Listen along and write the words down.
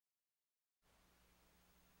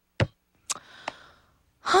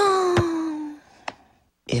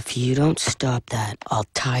If you don't stop that, I'll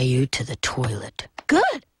tie you to the toilet.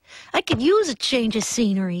 Good. I could use a change of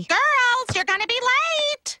scenery. Girls, you're gonna be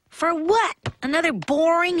late. For what? Another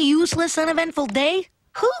boring, useless, uneventful day?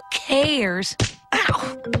 Who cares?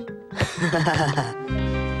 Ow!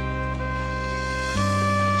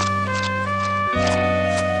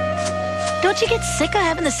 Don't you get sick of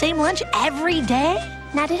having the same lunch every day?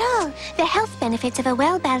 Not at all. The health benefits of a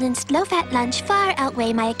well-balanced, low-fat lunch far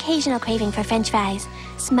outweigh my occasional craving for French fries,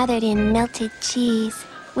 smothered in melted cheese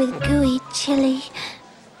with gooey chili.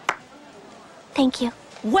 Thank you.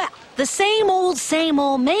 Well, the same old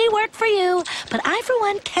may work for you, but I, for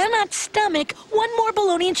one, cannot stomach one more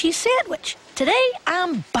bologna and cheese sandwich. Today,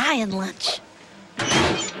 I'm buying lunch.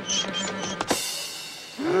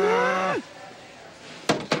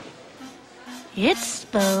 It's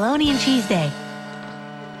bologna and cheese day.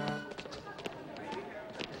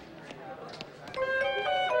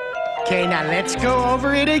 Okay, now let's go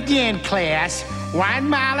over it again, class. One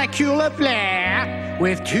molecule of blah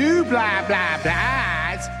with two blah blah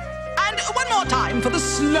blahs. And one more time for the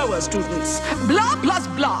slower students. Blah plus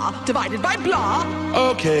blah divided by blah.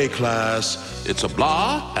 Okay, class. It's a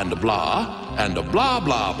blah and a blah and a blah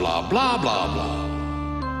blah blah blah blah blah.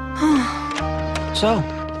 So,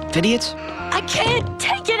 idiots? I can't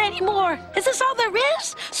take it anymore. Is this all there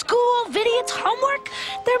is? School, idiots, homework?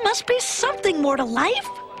 There must be something more to life.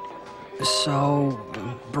 So,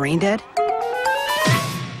 brain dead?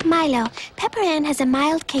 Milo, Pepper Ann has a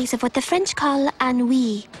mild case of what the French call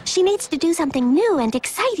ennui. She needs to do something new and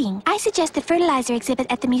exciting. I suggest the fertilizer exhibit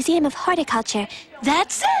at the Museum of Horticulture.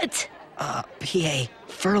 That's it. PA,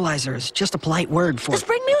 fertilizer is just a polite word for... The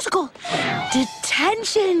spring musical.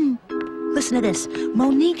 Detention. Listen to this.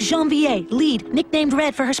 Monique Janvier, lead, nicknamed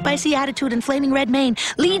Red for her spicy attitude and flaming red mane,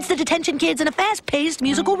 leads the detention kids in a fast-paced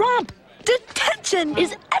musical romp. Detention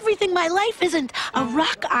is everything my life isn't. A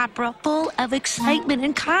rock opera full of excitement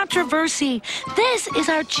and controversy. This is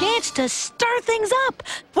our chance to stir things up.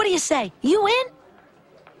 What do you say? You in?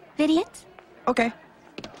 Idiots? Okay.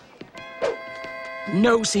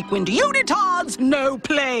 No sequined unitards, no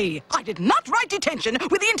play. I did not write detention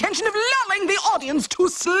with the intention of lulling the audience to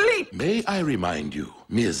sleep. May I remind you,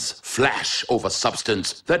 Ms. Flash over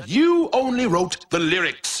Substance, that you only wrote the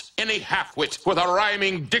lyrics. Any half-wit with a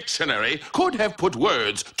rhyming dictionary could have put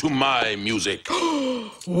words to my music.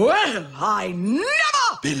 Well, I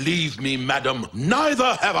never... Believe me, madam,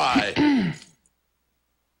 neither have I.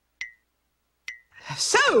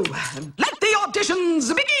 So, let the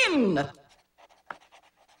auditions begin.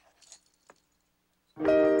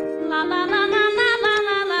 La la la la la la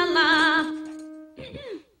la la la.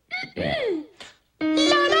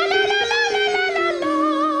 La la la la la la la la.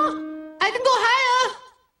 I can go higher.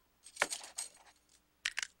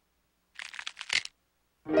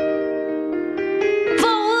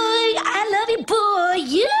 Boy, I love you, boy.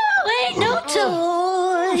 You ain't no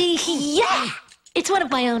toy. Yeah, it's one of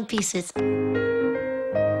my own pieces.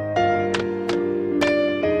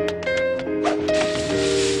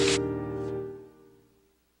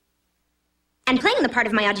 And playing the part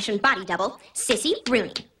of my audition body double, Sissy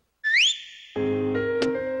Rooney.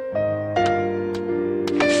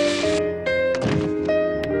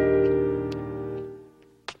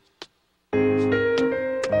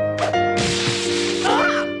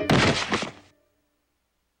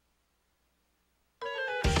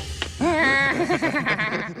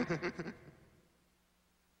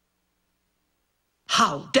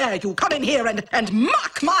 How dare you come in here and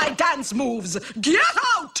mock my dance moves? Get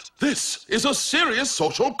out! This is a serious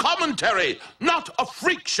social commentary, not a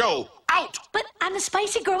freak show. Out! But I'm the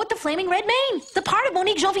spicy girl with the flaming red mane. The part of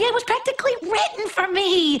Monique Janvier was practically written for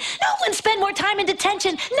me. No one spent more time in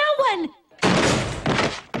detention. No one.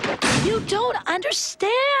 You don't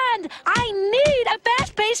understand. I need a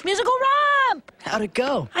fast-paced musical romp. How'd it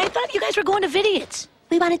go? I thought you guys were going to Vidiots.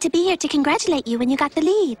 We wanted to be here to congratulate you when you got the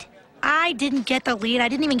lead. I didn't get the lead. I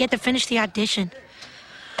didn't even get to finish the audition.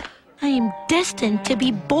 I am destined to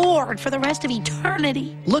be bored for the rest of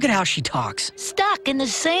eternity. Look at how she talks. Stuck in the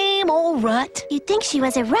same old rut. You'd think she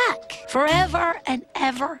was a rock. Forever and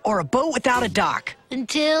ever. Or a boat without a dock.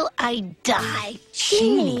 Until I die.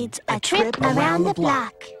 She needs a trip around the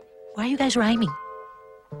block. Why are you guys rhyming?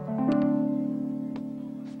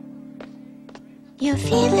 You're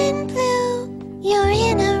feeling blue, you're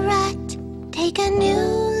in a rut. Take a new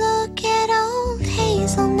look at old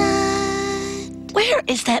hazelnut. Where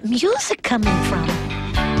is that music coming from?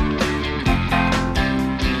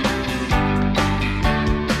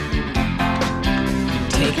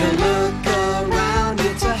 Take a look around,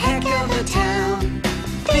 it's a heck of a town.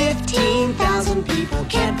 15,000 people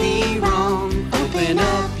can't be wrong. Open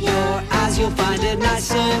up your eyes, you'll find a nice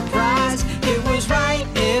surprise. It was right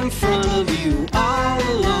in front of you all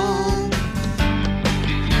along.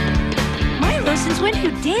 Milo, since when do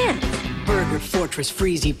you dance? Burger, fortress,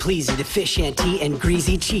 freezy, pleasy, the fish ante, and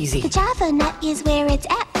greasy cheesy. The Java nut is where it's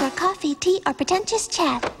at for coffee, tea, or pretentious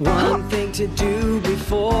chat. One thing to do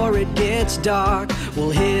before it gets dark. We'll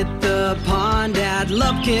hit the pond at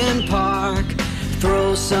Lupkin Park.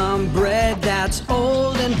 Throw some bread that's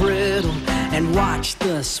old and brittle, and watch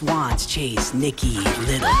the swans chase Nicky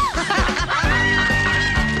Little.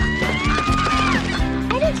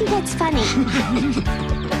 I don't think that's funny.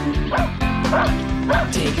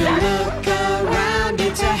 Take a look around,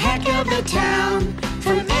 it's a heck of a town.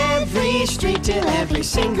 From every street to every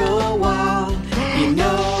single wall. You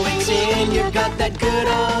know it's in your gut, that good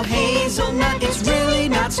old hazelnut. It's really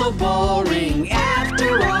not so boring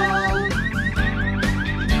after all.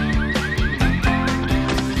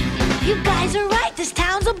 You guys are right, this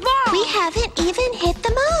town's a ball. We haven't even hit the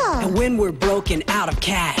mall. And when we're broken out of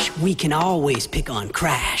cash, we can always pick on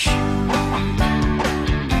Crash. Take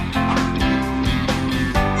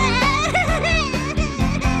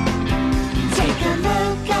a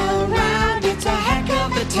look around, it's a heck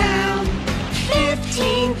of a town.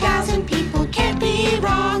 15,000 people, can't be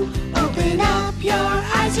wrong. Open up your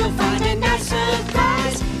eyes, you'll find a nice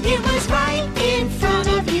surprise. It was right in front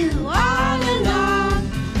of you all along.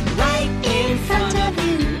 Right in front of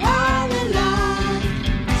you all along.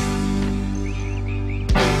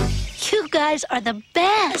 You guys are the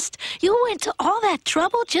best. You went to all that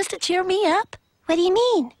trouble just to cheer me up? What do you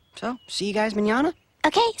mean? So, see you guys manana?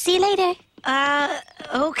 Okay, see you later.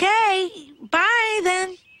 Okay. Bye,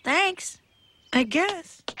 then. Thanks. I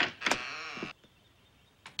guess.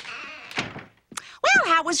 Well,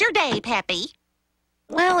 how was your day, Peppy?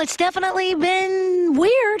 Well, it's definitely been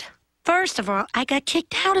weird. First of all, I got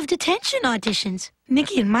kicked out of detention auditions.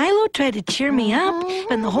 Nicky and Milo tried to cheer me up,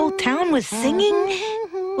 and the whole town was singing.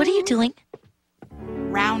 What are you doing?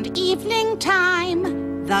 Round evening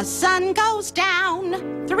time, the sun goes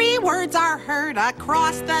down. 3 words are heard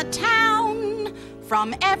across the town.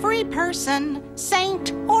 From every person,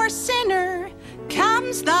 saint or sinner,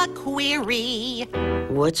 comes the query.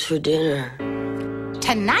 What's for dinner?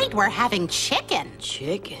 Tonight we're having chicken.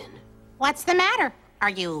 Chicken? What's the matter? Are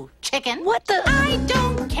you chicken? What the? I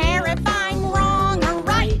don't care if I'm wrong or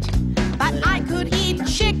right, but I could eat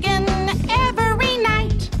chicken every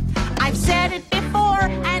night. I've said it before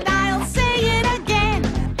and I'll say it again.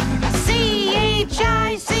 C-H-I-C-K-E-N.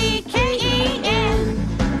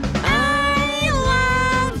 I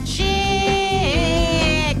love chicken.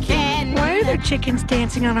 Why are there chickens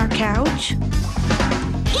dancing on our couch?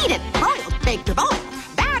 Eat it broiled, baked or boiled,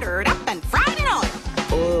 battered up and fried in oil.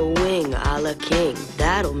 Or a wing a la king.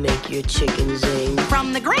 That'll make your chicken zing.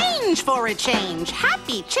 From the Grange for a change.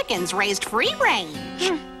 Happy chickens raised free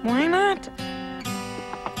range. Why not?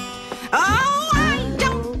 Oh, I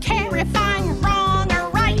don't care if I'm wrong or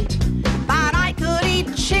right, but I could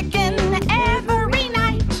eat chicken every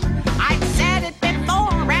night. I've said it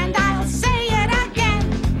before and I'll say it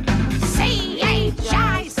again. C-H-I-C-K-E-N.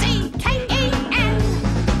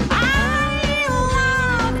 I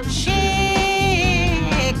love chicken.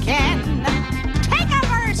 Take a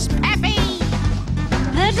verse, Peppy.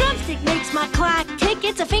 The drumstick makes my clock tick.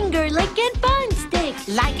 It's a finger-licking fun stick.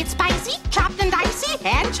 Like it spicy, chopped and dicey,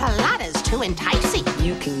 enchiladas too enticing.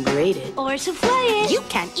 You can grate it. Or souffle it. You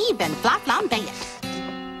can even flambe it.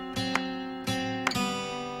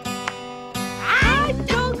 I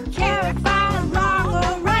don't care if I'm wrong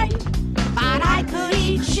or right, but I could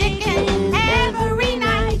eat chicken every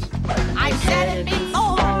night. I've said it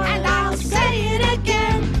before and I'll say it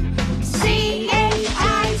again. C-H-I-C-K-E-N.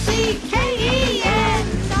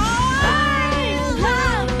 I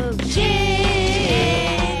love chicken.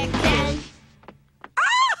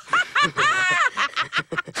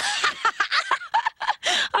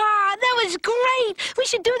 That was great. We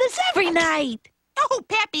should do this every night. Oh,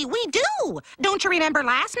 Peppy, we do. Don't you remember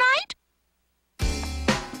last night?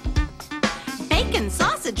 Bacon,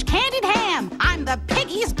 sausage, candied ham. I'm the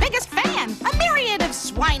piggy's biggest fan. A myriad of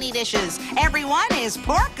swiney dishes. Everyone is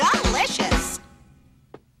pork-alicious.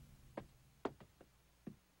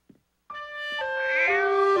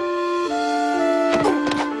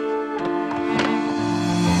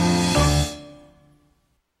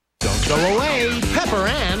 Don't go away. Pepper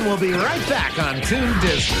Ann will be right back on Toon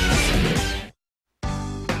Disney.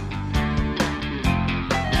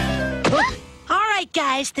 All right,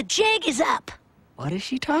 guys, the jig is up. What is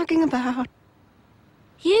she talking about?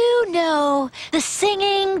 You know, the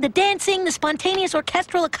singing, the dancing, the spontaneous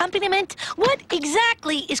orchestral accompaniment. What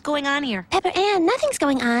exactly is going on here? Pepper Ann, nothing's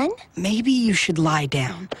going on. Maybe you should lie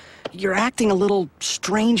down. You're acting a little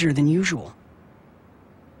stranger than usual.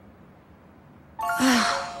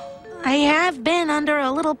 I have been under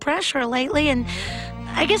a little pressure lately, and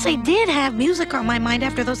I guess I did have music on my mind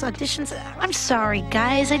after those auditions. I'm sorry,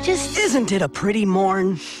 guys. Isn't it a pretty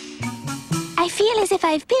morn? I feel as if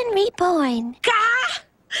I've been reborn. Gah!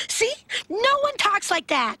 See? No one talks like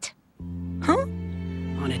that. Huh?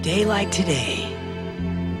 On a day like today.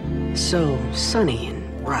 So sunny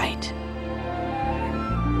and bright.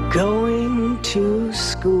 Going to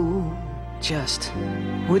school just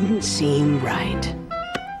wouldn't seem right.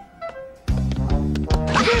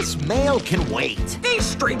 This mail can wait. These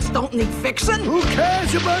streets don't need fixing. Who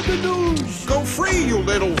cares about the news? Go free, you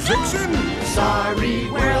little vixen. Sorry,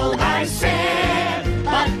 world, I said,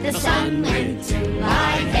 but the sun went to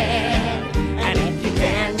my head. And if you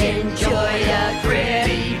can't enjoy a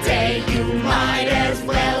pretty day, you might as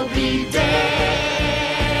well be dead.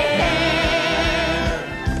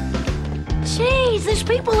 Jeez, these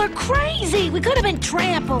people are crazy. We could have been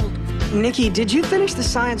trampled. Nikki, did you finish the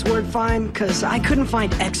science word fine? Because I couldn't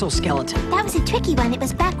find exoskeleton. That was a tricky one. It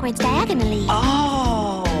was backwards diagonally.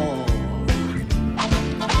 Oh.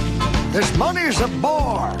 This money's a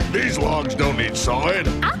bore. These logs don't need sawing.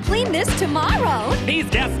 I'll clean this tomorrow. These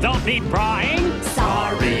desks don't need prying.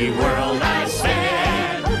 Sorry, world, I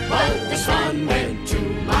said, but the sun went to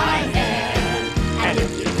my head. And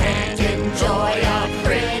if you can't enjoy a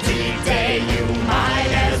pretty day, you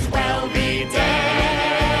might as well be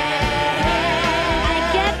dead.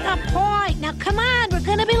 I get the point. Now, come on. We're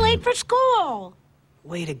going to be late for school.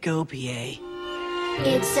 Way to go, PA.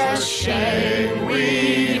 It's a shame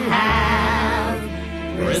we have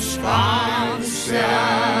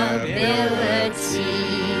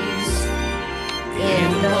responsibilities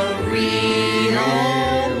in the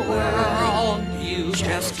real world. You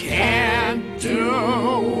just can't do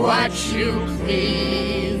what you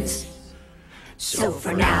please. So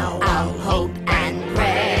for now, I'll hope and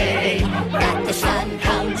pray that the sun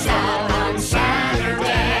comes out on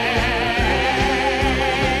Saturday.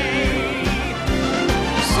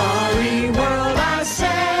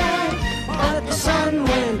 Sun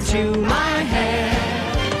went to my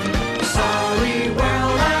head. Sorry,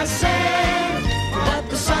 world, I said, but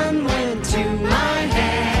the sun went to my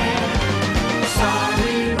head.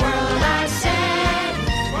 Sorry, world, I said,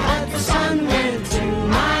 but the sun went to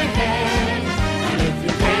my head. And if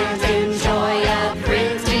you can't enjoy a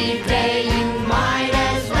pretty day, you might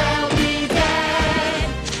as well be dead.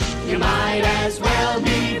 You might as well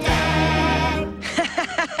be dead.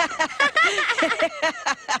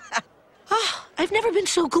 I've never been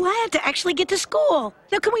so glad to actually get to school.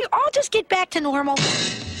 Now, can we all just get back to normal?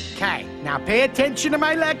 Okay, now pay attention to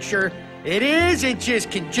my lecture. It isn't just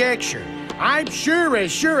conjecture. I'm sure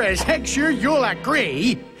as heck sure you'll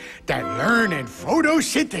agree that learning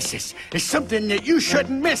photosynthesis is something that you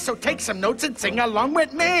shouldn't miss, so take some notes and sing along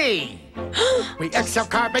with me. We exhale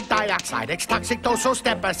carbon dioxide, it's toxic though, so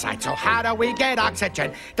step aside. So how do we get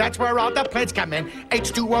oxygen? That's where all the plants come in.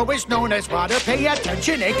 H2O is known as water, pay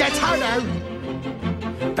attention, it gets harder.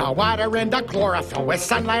 The water in the chlorophyll with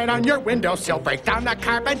sunlight on your windowsill break down the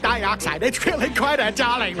carbon dioxide. It's really quite a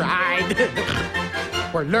jolly ride.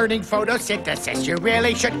 We're learning photosynthesis. You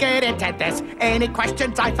really should get into this. Any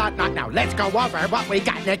questions? I thought not. Now let's go over what we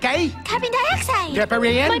got, Nikki. Carbon dioxide.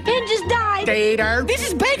 Dipperian. My pen just died. Dater. This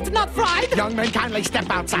is baked, not fried. Young men, kindly step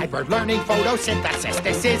outside. We're learning photosynthesis.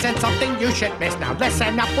 This isn't something you should miss. Now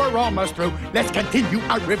listen up, we're almost through. Let's continue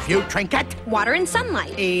our review. Trinket. Water and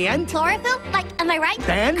sunlight. And Chlorophyll? Like, am I right?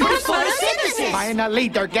 then Photosynthesis. Finally,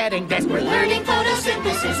 they're getting this. We're learning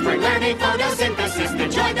photosynthesis. We're learning photosynthesis.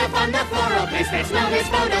 Enjoy the fun, the floral business known as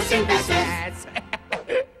photosynthesis.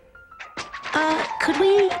 Could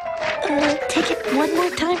we, take it one more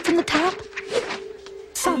time from the top?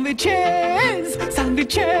 Sandwiches!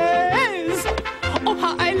 Sandwiches! Oh,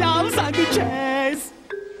 how I love sandwiches!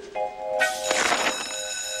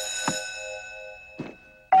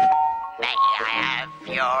 May I have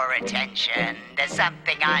your attention? There's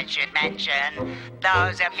something I should mention.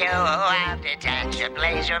 Those of you who have detention,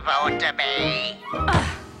 please report to me.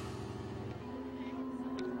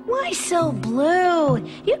 Why so blue?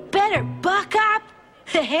 You better buck up.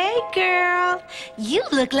 Hey, girl, you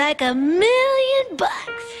look like $1,000,000.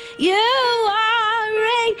 You are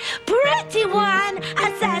a pretty one,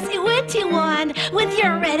 a sassy, witty one. With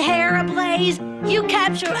your red hair ablaze, you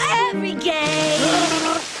capture every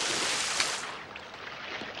gaze.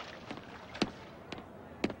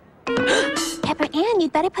 Pepper Ann,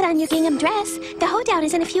 you'd better put on your gingham dress. The hoedown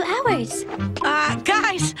is in a few hours.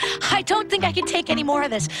 Guys, I don't think I can take any more of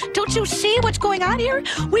this. Don't you see what's going on here?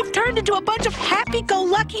 We've turned into a bunch of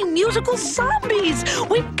happy-go-lucky musical zombies.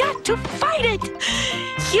 We've got to fight it.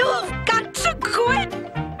 You've got to quit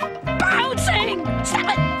bouncing.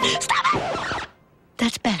 Stop it. Stop it.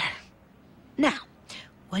 That's better. Now,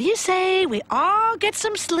 what do you say we all get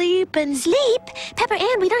some sleep and... Sleep? Pepper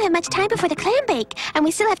Ann, we don't have much time before the clam bake. And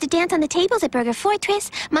we still have to dance on the tables at Burger Fortress,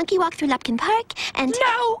 monkey walk through Lupkin Park, and...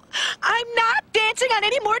 No! I'm not dancing on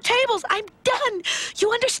any more tables. I'm done.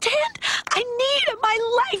 You understand? I need my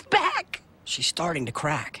life back. She's starting to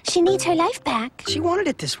crack. She needs her life back. She wanted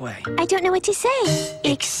it this way. I don't know what to say.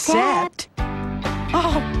 Except...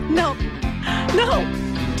 Oh, no. No!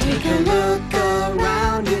 Take a look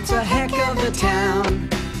around, it's a heck of a town.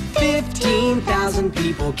 15,000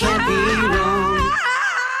 people can't be wrong.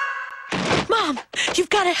 Mom, you've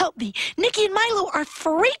got to help me. Nikki and Milo are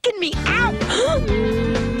freaking me out.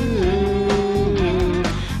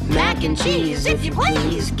 Mac and cheese, if you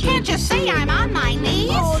please. Can't you see I'm on my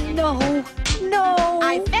knees? Oh, no. No.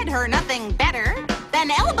 I fed her nothing better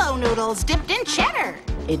than elbow noodles dipped in cheddar.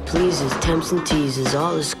 It pleases, tempts and teases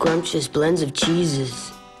all the scrumptious blends of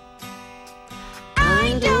cheeses.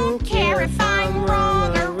 I don't care if I'm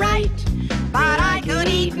wrong or right, but I could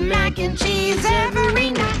eat mac and cheese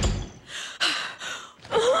every night.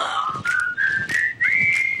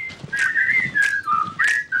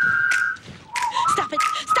 Stop it!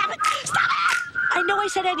 Stop it! Stop it! I know I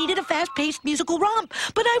said I needed a fast-paced musical romp,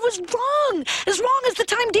 but I was wrong. As wrong as the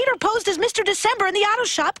time Dieter posed as Mr. December in the auto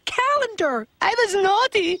shop calendar. I was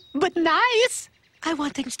naughty, but nice. I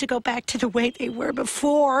want things to go back to the way they were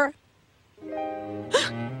before.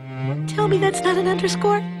 Tell me that's not an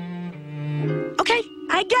underscore? Okay,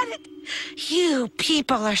 I get it. You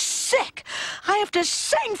people are sick. I have to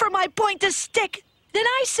sing for my point to stick. Then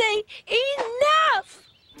I say, enough!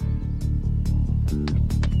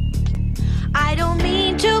 I don't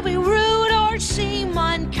mean to be rude or seem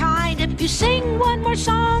unkind. If you sing one more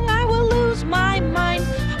song, I will lose my mind.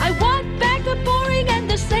 I want back the boring and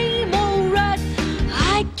the same old rut.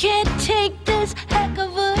 I can't take this heck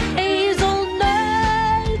of a hazelnut.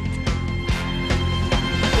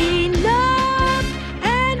 Enough!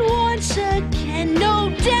 And once again, no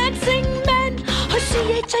dancing men.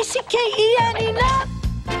 CHICKEN, enough!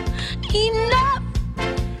 Enough!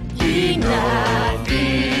 Enough,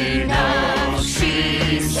 enough,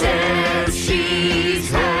 she says she's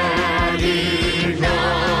had enough.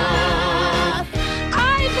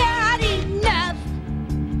 I've had enough.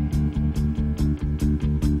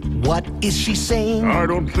 What is she saying? I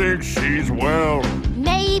don't think she's well.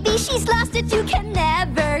 Maybe she's lost it, you can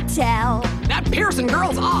never tell. That Pearson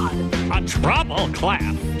girl's odd. A trouble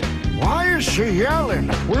clef. Why is she yelling?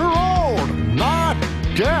 We're old, not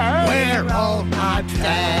dead. We're all not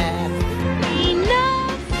dead.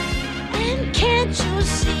 Enough! And can't you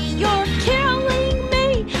see you're killing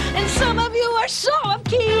me? And some of you are so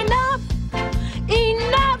keen. Enough!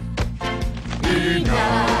 Enough!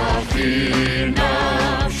 Enough!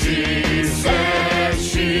 Enough! She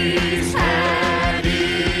says she's had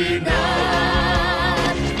enough.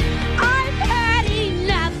 I've had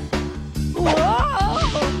enough. Whoa!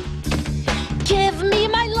 Give me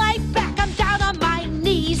my life back. I'm down on my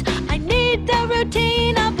knees. I need the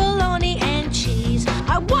routine of bologna and cheese.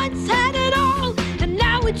 I once had it all, and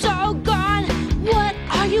now it's all gone. What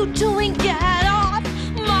are you doing? Get off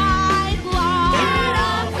my lawn. Get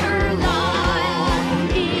off her lawn.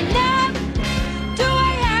 Enough. Do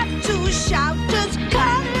I have to shout? Just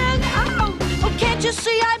cut it out. Oh, can't you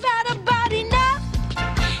see I've had about enough?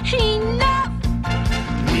 Enough.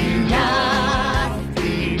 Enough.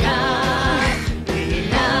 Enough.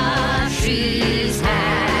 Enough. She's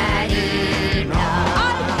had enough.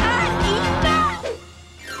 I've had enough.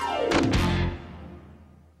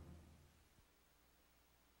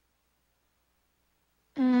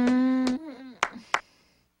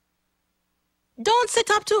 Don't sit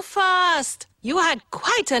up too fast. You had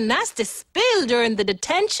quite a nasty spill during the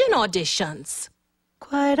detention auditions.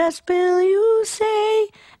 Quite a spill, you say.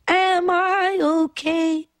 Am I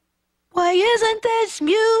okay? Why isn't this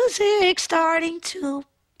music starting to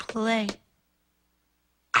play?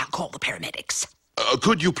 I'll call the paramedics.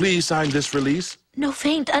 Could you please sign this release? No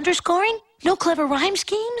faint underscoring? No clever rhyme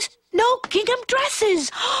schemes? No gingham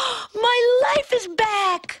dresses? My life is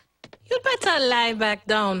back! You'd better lie back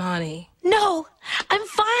down, honey. No, I'm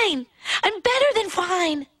fine. I'm better than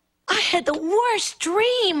fine. I had the worst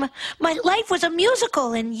dream. My life was a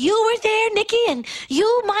musical, and you were there, Nikki, and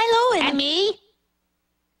you, Milo, and me?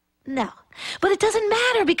 No, but it doesn't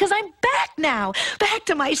matter because I'm back now. Back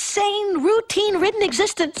to my sane, routine-ridden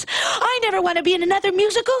existence. I never want to be in another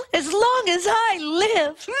musical as long as I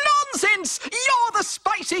live. Nonsense! You're the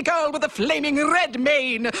spicy girl with the flaming red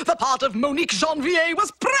mane. The part of Monique Janvier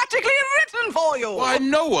was practically written for you. Why,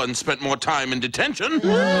 no one spent more time in detention.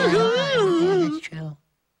 That's true.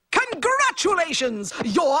 Congratulations!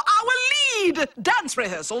 You're our lead! Dance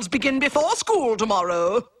rehearsals begin before school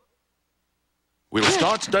tomorrow. We'll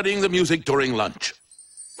start studying the music during lunch.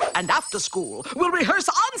 And after school, we'll rehearse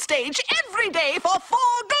on stage every day for 4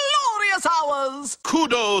 glorious hours.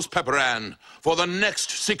 Kudos, Pepper Ann. For the next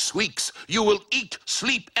 6 weeks, you will eat,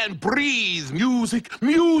 sleep, and breathe music,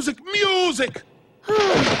 music, music.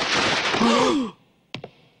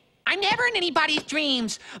 I'm never in anybody's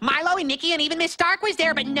dreams. Milo and Nikki and even Miss Stark was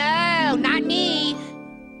there, but no, not me.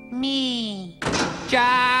 Me.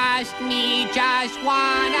 Just me, just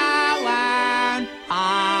one alone.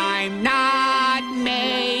 I'm not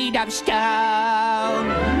made of stone.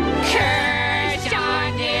 Cursed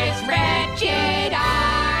on this wretched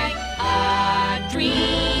eye, a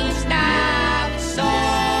dream snubbed soul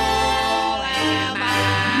am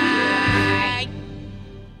I.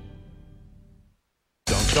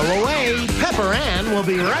 Don't go away. Pepper Ann will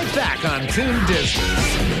be right back on Toon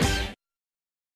Disney.